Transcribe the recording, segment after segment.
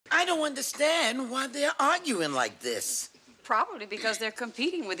don't understand why they're arguing like this. Probably because they're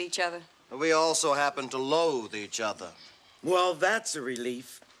competing with each other. We also happen to loathe each other. Well, that's a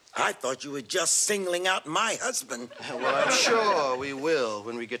relief. I thought you were just singling out my husband. Well, I'm sure we will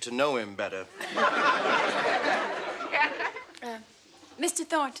when we get to know him better. Mr.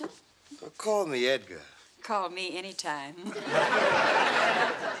 Thornton? Call me Edgar. Call me anytime.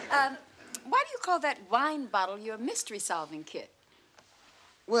 Why do you call that wine bottle your mystery-solving kit?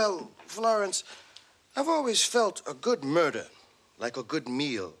 Well, Florence, I've always felt a good murder, like a good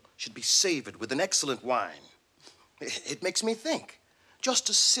meal, should be savored with an excellent wine. It makes me think. Just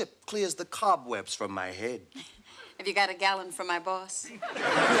a sip clears the cobwebs from my head. Have you got a gallon for my boss?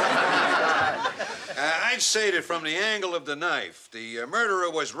 I'd say that from the angle of the knife, the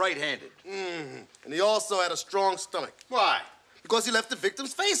murderer was right-handed. Mm-hmm. And he also had a strong stomach. Why? Because he left the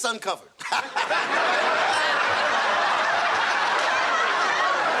victim's face uncovered.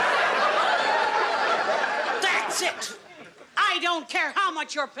 That's it. I don't care how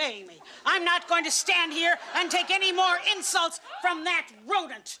much you're paying me. I'm not going to stand here and take any more insults from that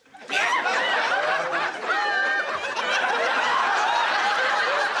rodent.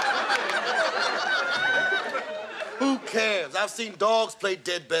 Who cares? I've seen dogs play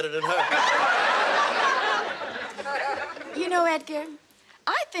dead better than her. You know, Edgar,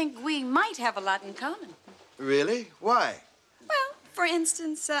 I think we might have a lot in common. Really? Why? Well, for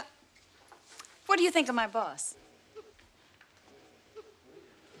instance, what do you think of my boss?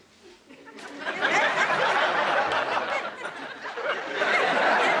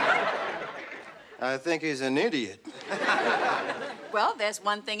 I think he's an idiot. Well, there's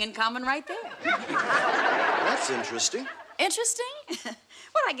one thing in common right there. That's interesting. Interesting?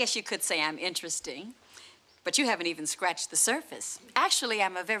 Well, I guess you could say I'm interesting. But you haven't even scratched the surface. Actually,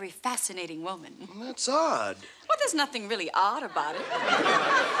 I'm a very fascinating woman. That's odd. Well, there's nothing really odd about it.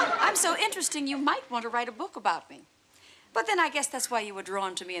 I'm so interesting, you might want to write a book about me. But then I guess that's why you were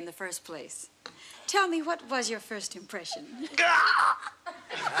drawn to me in the first place. Tell me, what was your first impression? Well,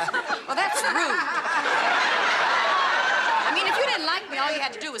 that's rude. I mean, if you didn't like me, all you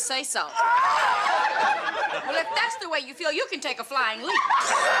had to do was say so. Well, if that's the way you feel, you can take a flying leap.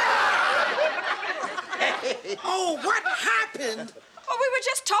 Oh, what happened? Well, we were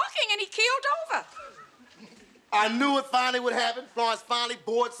just talking and he keeled over. I knew it finally would happen. Florence finally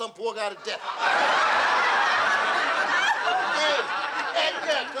bored some poor guy to death. Hey,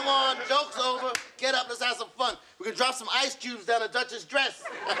 Edgar, come on, joke's over. Get up, let's have some fun. We can drop some ice cubes down the Duchess' dress.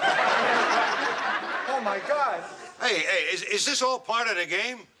 Oh, my God. Hey, is this all part of the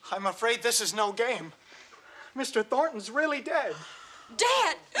game? I'm afraid this is no game. Mr. Thornton's really dead.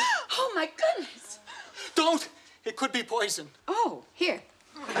 Dad! Oh, my goodness. Don't. It could be poison. Oh, here.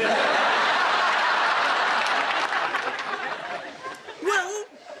 Well,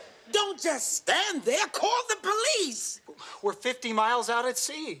 don't just stand there. Call the police. We're 50 miles out at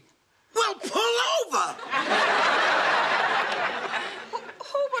sea. Well, pull over.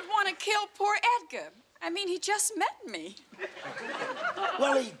 Who would want to kill poor Edgar? I mean, he just met me.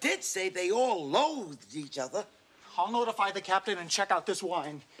 Well, he did say they all loathed each other. I'll notify the captain and check out this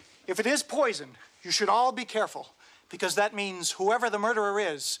wine. If it is poison, you should all be careful, because that means whoever the murderer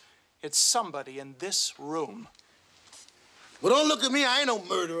is, it's somebody in this room. Well, don't look at me. I ain't no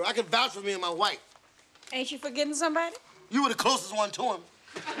murderer. I can vouch for me and my wife. Ain't you forgetting somebody? You were the closest one to him.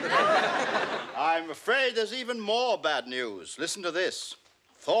 I'm afraid there's even more bad news. Listen to this.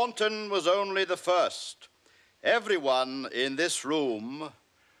 Thornton was only the first. Everyone in this room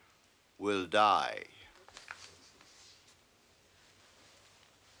will die.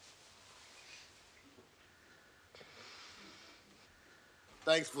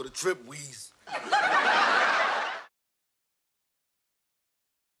 Thanks for the trip, Louise.